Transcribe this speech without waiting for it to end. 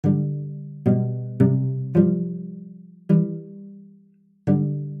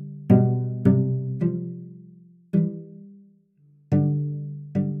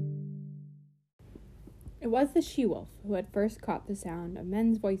was the she-wolf who had first caught the sound of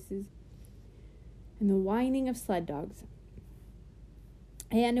men's voices and the whining of sled dogs.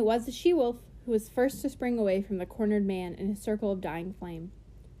 And it was the she-wolf who was first to spring away from the cornered man in a circle of dying flame.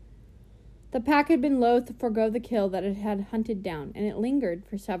 The pack had been loath to forego the kill that it had hunted down, and it lingered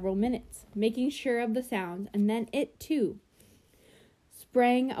for several minutes, making sure of the sounds, and then it, too,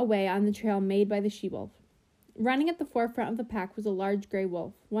 sprang away on the trail made by the she-wolf. Running at the forefront of the pack was a large gray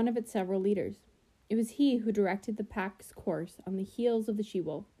wolf, one of its several leaders. It was he who directed the pack's course on the heels of the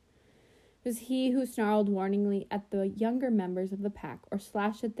she-wolf. It was he who snarled warningly at the younger members of the pack, or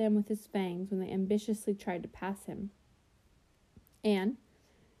slashed at them with his fangs when they ambitiously tried to pass him. And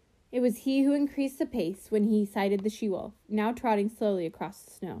it was he who increased the pace when he sighted the she-wolf, now trotting slowly across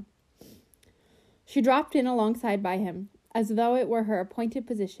the snow. She dropped in alongside by him, as though it were her appointed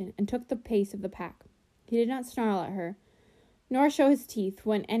position, and took the pace of the pack. He did not snarl at her, nor show his teeth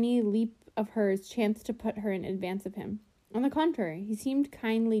when any leap of hers chanced to put her in advance of him. On the contrary, he seemed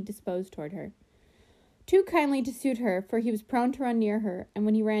kindly disposed toward her. Too kindly to suit her, for he was prone to run near her, and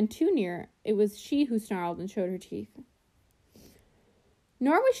when he ran too near, it was she who snarled and showed her teeth.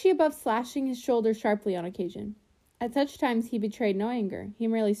 Nor was she above slashing his shoulder sharply on occasion. At such times he betrayed no anger. He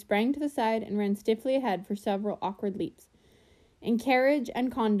merely sprang to the side and ran stiffly ahead for several awkward leaps, in carriage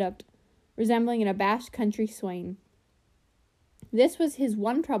and conduct resembling an abashed country swain. This was his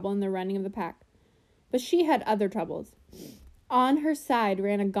one trouble in the running of the pack. But she had other troubles. On her side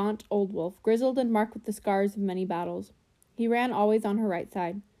ran a gaunt old wolf, grizzled and marked with the scars of many battles. He ran always on her right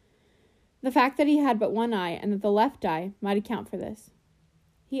side. The fact that he had but one eye, and that the left eye, might account for this.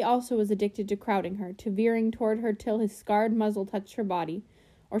 He also was addicted to crowding her, to veering toward her till his scarred muzzle touched her body,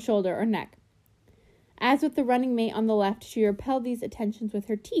 or shoulder, or neck. As with the running mate on the left, she repelled these attentions with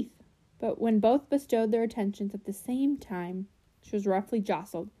her teeth, but when both bestowed their attentions at the same time, she was roughly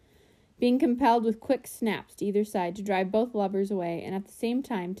jostled, being compelled with quick snaps to either side to drive both lovers away, and at the same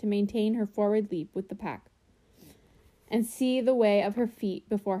time to maintain her forward leap with the pack, and see the way of her feet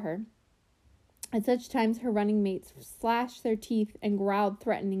before her. At such times her running mates slashed their teeth and growled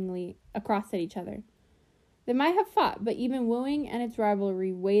threateningly across at each other. They might have fought, but even wooing and its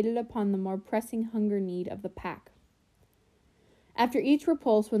rivalry waited upon the more pressing hunger need of the pack. After each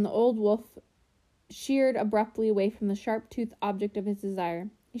repulse, when the old wolf sheered abruptly away from the sharp-toothed object of his desire,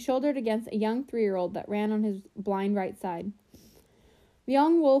 he shouldered against a young 3-year-old that ran on his blind right side. The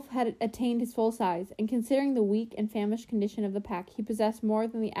young wolf had attained his full size, and considering the weak and famished condition of the pack, he possessed more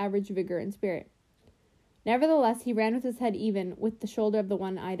than the average vigor and spirit. Nevertheless, he ran with his head even with the shoulder of the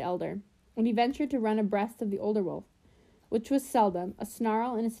one-eyed elder. When he ventured to run abreast of the older wolf, which was seldom, a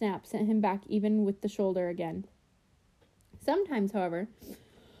snarl and a snap sent him back even with the shoulder again. Sometimes, however,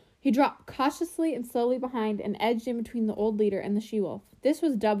 he dropped cautiously and slowly behind and edged in between the old leader and the she-wolf. This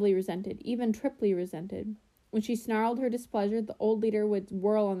was doubly resented, even triply resented. When she snarled her displeasure, the old leader would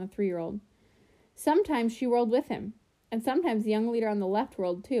whirl on the 3-year-old. Sometimes she whirled with him, and sometimes the young leader on the left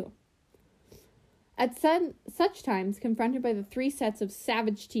whirled too. At such times, confronted by the 3 sets of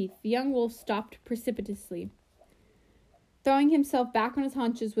savage teeth, the young wolf stopped precipitously, throwing himself back on his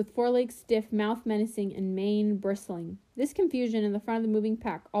haunches with forelegs stiff, mouth menacing, and mane bristling. This confusion in the front of the moving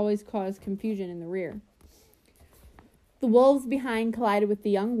pack always caused confusion in the rear. The wolves behind collided with the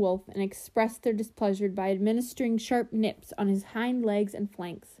young wolf and expressed their displeasure by administering sharp nips on his hind legs and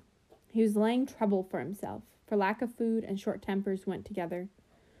flanks. He was laying trouble for himself, for lack of food and short tempers went together.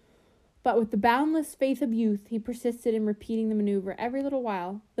 But with the boundless faith of youth, he persisted in repeating the maneuver every little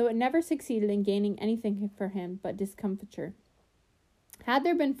while, though it never succeeded in gaining anything for him but discomfiture. Had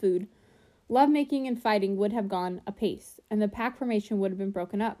there been food, love-making and fighting would have gone apace, and the pack formation would have been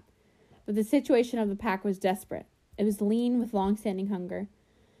broken up. But the situation of the pack was desperate. It was lean with long-standing hunger.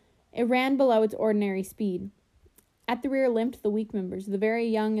 It ran below its ordinary speed. At the rear limped the weak members, the very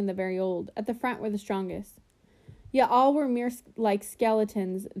young and the very old. At the front were the strongest. Yet all were mere like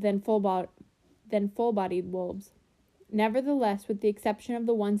skeletons than full-bodied wolves. Nevertheless, with the exception of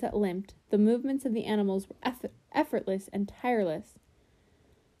the ones that limped, the movements of the animals were effortless and tireless.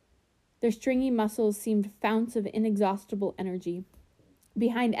 Their stringy muscles seemed founts of inexhaustible energy.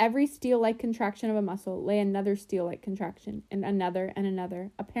 Behind every steel-like contraction of a muscle lay another steel-like contraction, and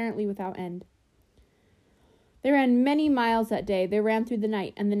another, apparently without end. They ran many miles that day. They ran through the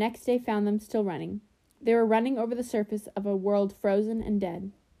night, and the next day found them still running. They were running over the surface of a world frozen and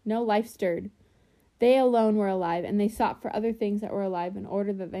dead. No life stirred. They alone were alive, and they sought for other things that were alive in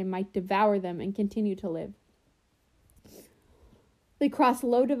order that they might devour them and continue to live. They crossed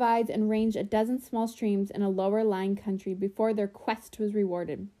low divides and ranged a dozen small streams in a lower-lying country before their quest was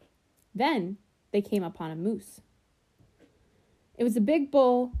rewarded. Then they came upon a moose. It was a big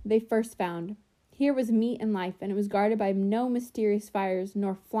bull they first found. Here was meat and life, and it was guarded by no mysterious fires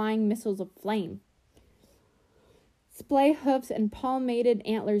nor flying missiles of flame. Splay hoofs and palmated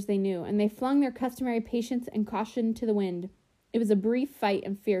antlers they knew, and they flung their customary patience and caution to the wind. It was a brief fight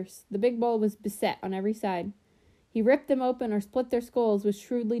and fierce. The big bull was beset on every side. He ripped them open or split their skulls with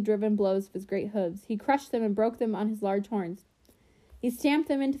shrewdly driven blows of his great hooves. He crushed them and broke them on his large horns. He stamped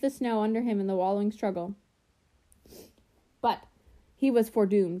them into the snow under him in the wallowing struggle. But he was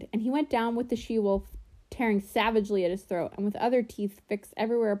foredoomed, and he went down with the she-wolf tearing savagely at his throat, and with other teeth fixed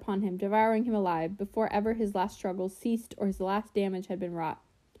everywhere upon him, devouring him alive, before ever his last struggles ceased or his last damage had been wrought.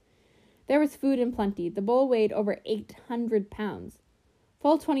 There was food in plenty. The bull weighed over 800 pounds.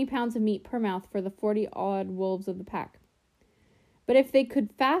 Full 20 pounds of meat per mouth for the 40-odd wolves of the pack. But if they could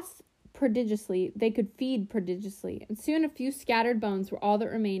fast prodigiously, they could feed prodigiously, and soon a few scattered bones were all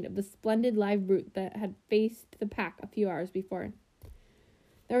that remained of the splendid live brute that had faced the pack a few hours before.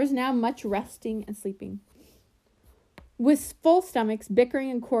 There was now much resting and sleeping. With full stomachs,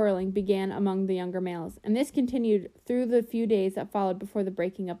 bickering and quarreling began among the younger males, and this continued through the few days that followed before the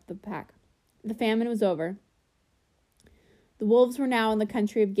breaking up of the pack. The famine was over. The wolves were now in the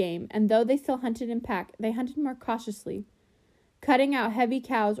country of game, and though they still hunted in pack, they hunted more cautiously, cutting out heavy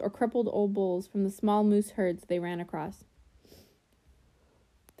cows or crippled old bulls from the small moose herds they ran across.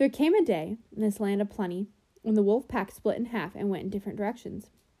 There came a day, in this land of plenty, when the wolf pack split in half and went in different directions.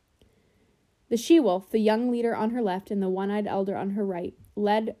 The she-wolf, the young leader on her left and the one-eyed elder on her right,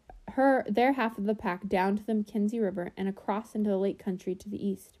 led their half of the pack down to the Mackenzie River and across into the lake country to the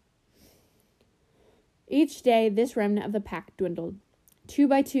east. Each day, this remnant of the pack dwindled. 2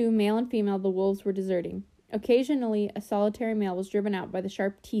 by 2, male and female, the wolves were deserting. Occasionally, a solitary male was driven out by the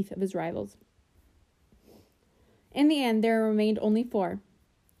sharp teeth of his rivals. In the end, there remained only 4.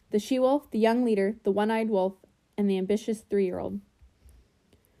 The she-wolf, the young leader, the one-eyed wolf, and the ambitious 3-year-old.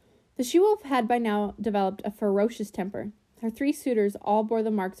 The she-wolf had by now developed a ferocious temper. Her 3 suitors all bore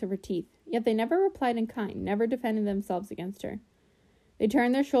the marks of her teeth, yet they never replied in kind, never defended themselves against her. They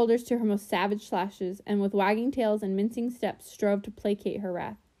turned their shoulders to her most savage slashes, and with wagging tails and mincing steps strove to placate her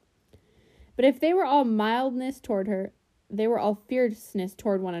wrath. But if they were all mildness toward her, they were all fierceness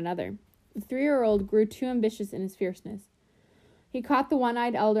toward one another. The 3-year-old grew too ambitious in his fierceness. He caught the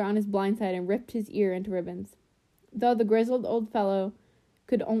one-eyed elder on his blind side and ripped his ear into ribbons. Though the grizzled old fellow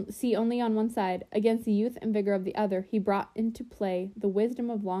could see only on one side, against the youth and vigor of the other, he brought into play the wisdom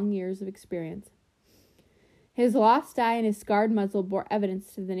of long years of experience. His lost eye and his scarred muzzle bore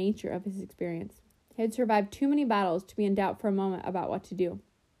evidence to the nature of his experience. He had survived too many battles to be in doubt for a moment about what to do.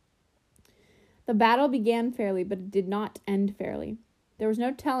 The battle began fairly, but it did not end fairly. There was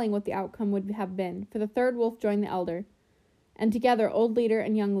no telling what the outcome would have been, for the 3rd wolf joined the elder, and together, old leader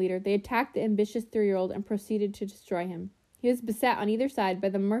and young leader, they attacked the ambitious 3-year-old and proceeded to destroy him. He was beset on either side by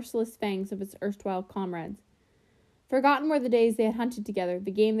the merciless fangs of his erstwhile comrades. Forgotten were the days they had hunted together,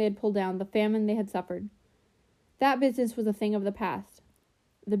 the game they had pulled down, the famine they had suffered. That business was a thing of the past.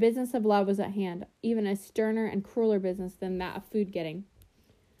 The business of love was at hand, even a sterner and crueler business than that of food-getting.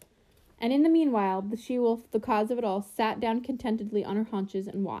 And in the meanwhile, the she-wolf, the cause of it all, sat down contentedly on her haunches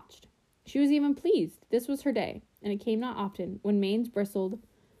and watched. She was even pleased. This was her day, and it came not often, when manes bristled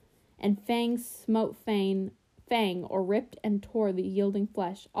and fangs smote fang or ripped and tore the yielding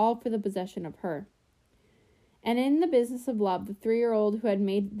flesh, all for the possession of her. And in the business of love, the 3-year-old who had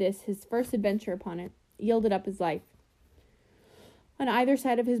made this his first adventure upon it, yielded up his life. On either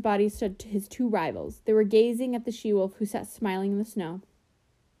side of his body stood his 2 rivals. They were gazing at the she-wolf who sat smiling in the snow.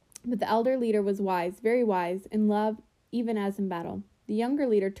 But the elder leader was wise, very wise, in love even as in battle. The younger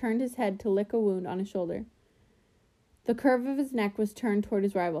leader turned his head to lick a wound on his shoulder. The curve of his neck was turned toward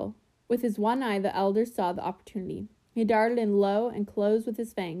his rival. With his one eye, the elder saw the opportunity. He darted in low and closed with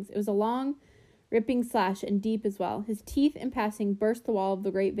his fangs. It was a long, ripping slash and deep as well. His teeth, in passing, burst the wall of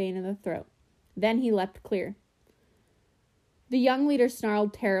the great vein in the throat. Then he leapt clear. The young leader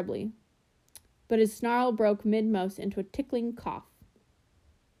snarled terribly, but his snarl broke midmost into a tickling cough.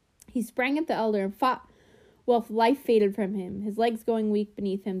 He sprang at the elder and fought. Wolf, life faded from him, his legs going weak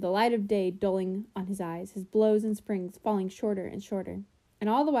beneath him, the light of day dulling on his eyes, his blows and springs falling shorter and shorter. And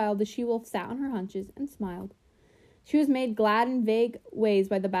all the while the she-wolf sat on her haunches and smiled. She was made glad in vague ways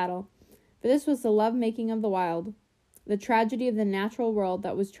by the battle, for this was the love-making of the wild, the tragedy of the natural world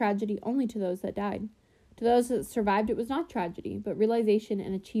that was tragedy only to those that died. To those that survived it was not tragedy, but realization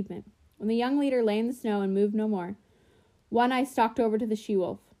and achievement. When the young leader lay in the snow and moved no more, One Eye stalked over to the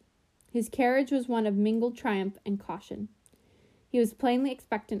she-wolf. His carriage was one of mingled triumph and caution. He was plainly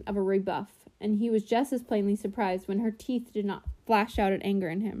expectant of a rebuff, and he was just as plainly surprised when her teeth did not flash out at anger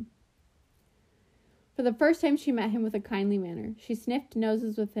in him. For the first time she met him with a kindly manner. She sniffed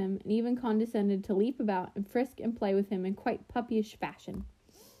noses with him and even condescended to leap about and frisk and play with him in quite puppyish fashion.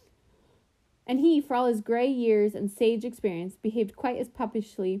 And he, for all his gray years and sage experience, behaved quite as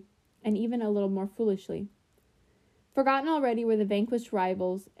puppishly and even a little more foolishly. Forgotten already were the vanquished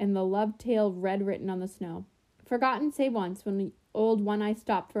rivals and the love tale red written on the snow. Forgotten save once when old One-Eye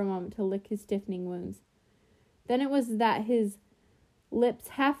stopped for a moment to lick his stiffening wounds. Then it was that his lips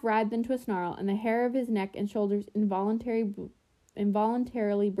half writhed into a snarl, and the hair of his neck and shoulders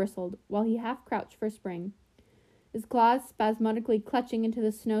involuntarily bristled, while he half crouched for a spring, his claws spasmodically clutching into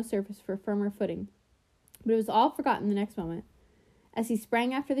the snow surface for firmer footing. But it was all forgotten the next moment, as he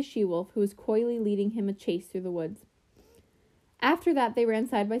sprang after the she-wolf, who was coyly leading him a chase through the woods. After that they ran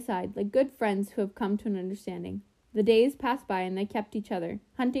side by side, like good friends who have come to an understanding. The days passed by, and they kept each other,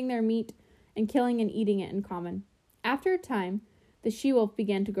 hunting their meat and killing and eating it in common. After a time, the she-wolf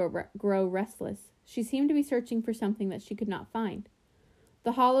began to grow restless. She seemed to be searching for something that she could not find.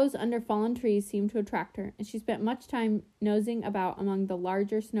 The hollows under fallen trees seemed to attract her, and she spent much time nosing about among the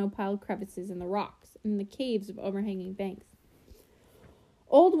larger snow-piled crevices in the rocks and in the caves of overhanging banks.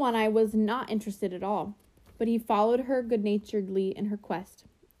 Old One-Eye was not interested at all, but he followed her good-naturedly in her quest,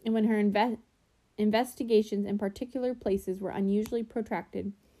 and when her investigations in particular places were unusually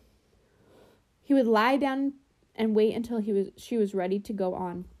protracted, he would lie down and wait until she was ready to go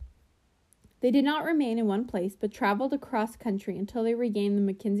on. They did not remain in one place, but traveled across country until they regained the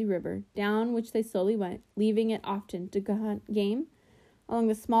Mackenzie River, down which they slowly went, leaving it often to hunt game along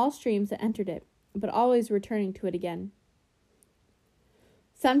the small streams that entered it, but always returning to it again.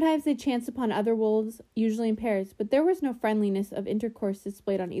 Sometimes they chanced upon other wolves, usually in pairs, but there was no friendliness of intercourse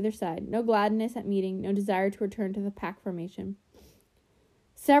displayed on either side, no gladness at meeting, no desire to return to the pack formation.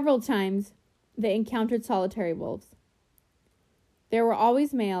 Several times they encountered solitary wolves. There were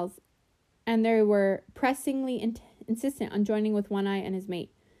always males, and they were pressingly insistent on joining with One-Eye and his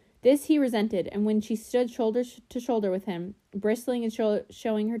mate. This he resented, and when she stood shoulder to shoulder with him, bristling and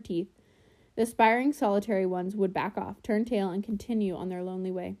showing her teeth, the aspiring solitary ones would back off, turn tail, and continue on their lonely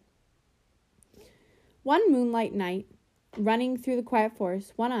way. One moonlight night, running through the quiet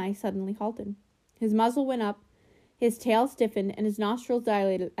forest, One-Eye suddenly halted. His muzzle went up, his tail stiffened, and his nostrils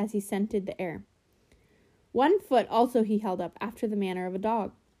dilated as he scented the air. One foot also he held up, after the manner of a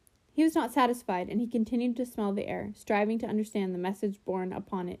dog. He was not satisfied, and he continued to smell the air, striving to understand the message borne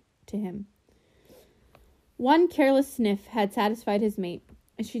upon it to him. One careless sniff had satisfied his mate,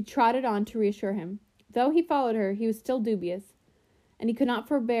 and she trotted on to reassure him. Though he followed her, he was still dubious, and he could not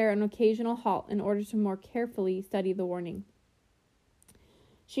forbear an occasional halt in order to more carefully study the warning.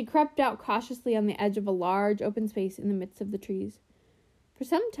 She crept out cautiously on the edge of a large open space in the midst of the trees. For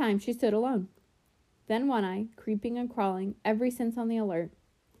some time she stood alone. Then One-Eye, creeping and crawling, every sense on the alert,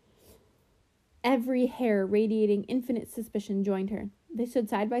 every hair radiating infinite suspicion, joined her. They stood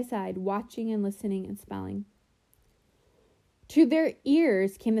side by side, watching and listening and smelling. To their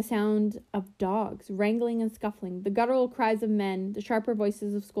ears came the sound of dogs, wrangling and scuffling, the guttural cries of men, the sharper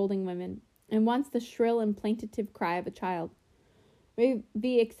voices of scolding women, and once the shrill and plaintive cry of a child. With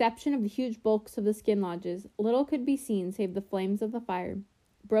the exception of the huge bulks of the skin lodges, little could be seen save the flames of the fire,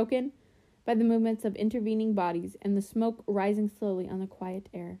 broken by the movements of intervening bodies, and the smoke rising slowly on the quiet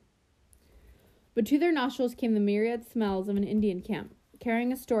air. But to their nostrils came the myriad smells of an Indian camp,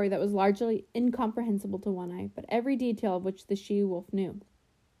 carrying a story that was largely incomprehensible to One-Eye, but every detail of which the she-wolf knew.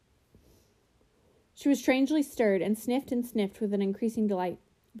 She was strangely stirred, and sniffed with an increasing delight.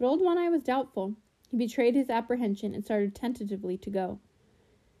 But old One-Eye was doubtful. He betrayed his apprehension and started tentatively to go.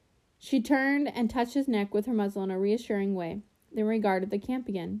 She turned and touched his neck with her muzzle in a reassuring way, then regarded the camp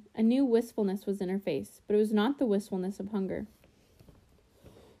again. A new wistfulness was in her face, but it was not the wistfulness of hunger.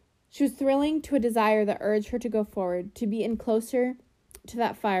 She was thrilling to a desire that urged her to go forward, to be in closer to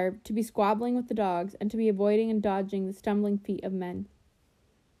that fire, to be squabbling with the dogs, and to be avoiding and dodging the stumbling feet of men.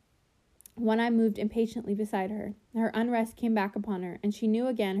 One-Eye moved impatiently beside her. Her unrest came back upon her, and she knew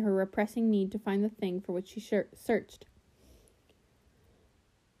again her repressing need to find the thing for which she searched.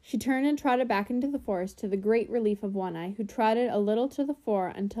 She turned and trotted back into the forest, to the great relief of One-Eye, who trotted a little to the fore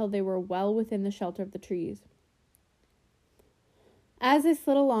until they were well within the shelter of the trees. As they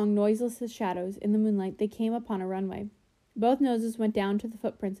slid along noiseless as shadows in the moonlight, they came upon a runway. Both noses went down to the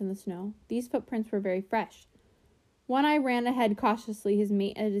footprints in the snow. These footprints were very fresh. One-Eye ran ahead cautiously, his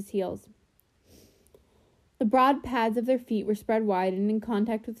mate at his heels. The broad pads of their feet were spread wide, and in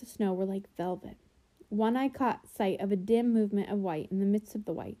contact with the snow were like velvet. One-Eye caught sight of a dim movement of white in the midst of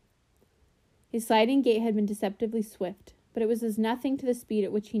the white. His sliding gait had been deceptively swift, but it was as nothing to the speed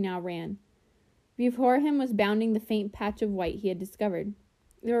at which he now ran. Before him was bounding the faint patch of white he had discovered.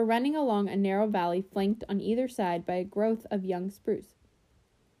 They were running along a narrow valley flanked on either side by a growth of young spruce.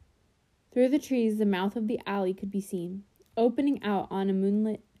 Through the trees, the mouth of the alley could be seen, opening out on a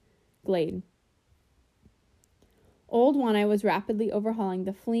moonlit glade. Old One-Eye was rapidly overhauling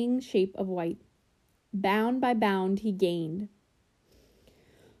the fleeing shape of White. Bound by bound, he gained.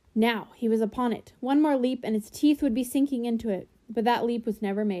 Now he was upon it. One more leap, and its teeth would be sinking into it. But that leap was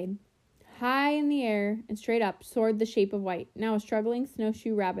never made. High in the air and straight up soared the shape of White, now a struggling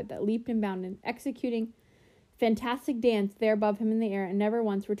snowshoe rabbit that leaped and bounded, executing fantastic dance there above him in the air and never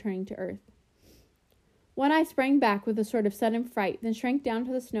once returning to earth. One-Eye sprang back with a sort of sudden fright, then shrank down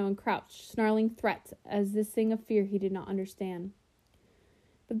to the snow and crouched, snarling threats as this thing of fear he did not understand.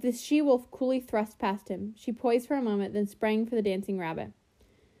 But the she-wolf coolly thrust past him. She poised for a moment, then sprang for the dancing rabbit.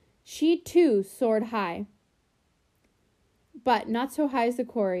 She, too, soared high, but not so high as the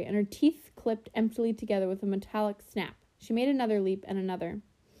quarry, and her teeth clipped emptily together with a metallic snap. She made another leap and another.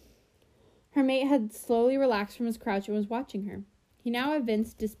 Her mate had slowly relaxed from his crouch and was watching her. He now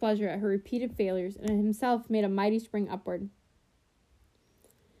evinced displeasure at her repeated failures, and himself made a mighty spring upward.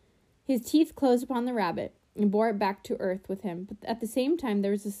 His teeth closed upon the rabbit and bore it back to earth with him, but at the same time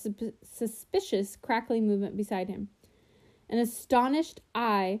there was a suspicious crackling movement beside him. An astonished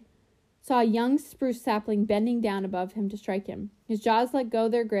eye saw a young spruce sapling bending down above him to strike him. His jaws let go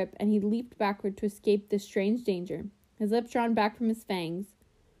their grip, and he leaped backward to escape this strange danger, his lips drawn back from his fangs,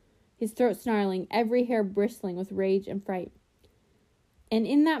 his throat snarling, every hair bristling with rage and fright. And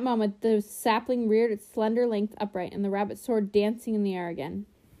in that moment, the sapling reared its slender length upright, and the rabbit soared dancing in the air again.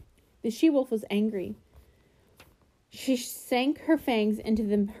 The she-wolf was angry. She sank her fangs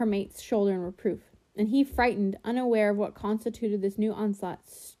into her mate's shoulder in reproof, and he, frightened, unaware of what constituted this new onslaught,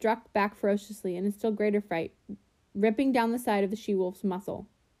 struck back ferociously in a still greater fright, ripping down the side of the she-wolf's muscle.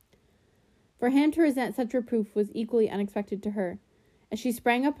 For him to resent such reproof was equally unexpected to her, as she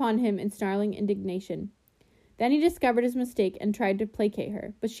sprang upon him in snarling indignation. Then he discovered his mistake and tried to placate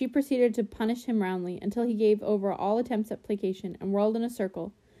her, but she proceeded to punish him roundly until he gave over all attempts at placation and whirled in a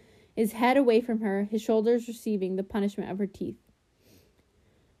circle, his head away from her, his shoulders receiving the punishment of her teeth.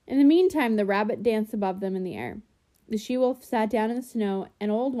 In the meantime, the rabbit danced above them in the air. The she-wolf sat down in the snow, and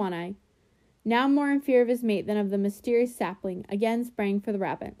Old One-Eye, now more in fear of his mate than of the mysterious sapling, again sprang for the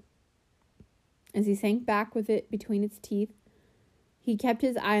rabbit. As he sank back with it between its teeth, he kept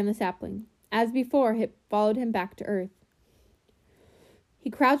his eye on the sapling. As before, it followed him back to earth. He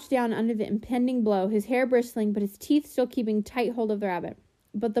crouched down under the impending blow, his hair bristling, but his teeth still keeping tight hold of the rabbit.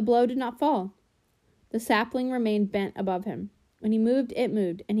 But the blow did not fall. The sapling remained bent above him. When he moved, it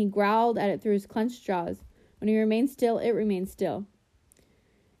moved, and he growled at it through his clenched jaws. When he remained still, it remained still.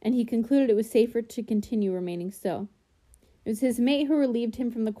 And he concluded it was safer to continue remaining still. It was his mate who relieved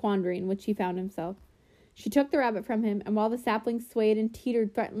him from the quandary in which he found himself. She took the rabbit from him, and while the sapling swayed and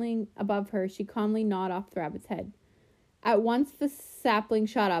teetered threateningly above her, she calmly gnawed off the rabbit's head. At once the sapling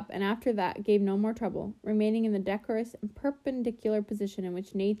shot up, and after that gave no more trouble, remaining in the decorous and perpendicular position in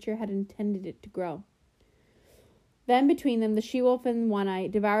which nature had intended it to grow. Then between them, the she-wolf and One-Eye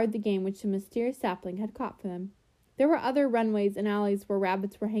devoured the game which the mysterious sapling had caught for them. There were other runways and alleys where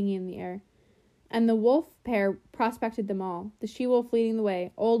rabbits were hanging in the air, and the wolf pair prospected them all, the she-wolf leading the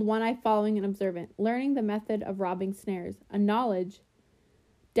way, Old One-Eye following and observant, learning the method of robbing snares, a knowledge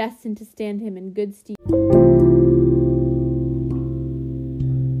destined to stand him in good stead.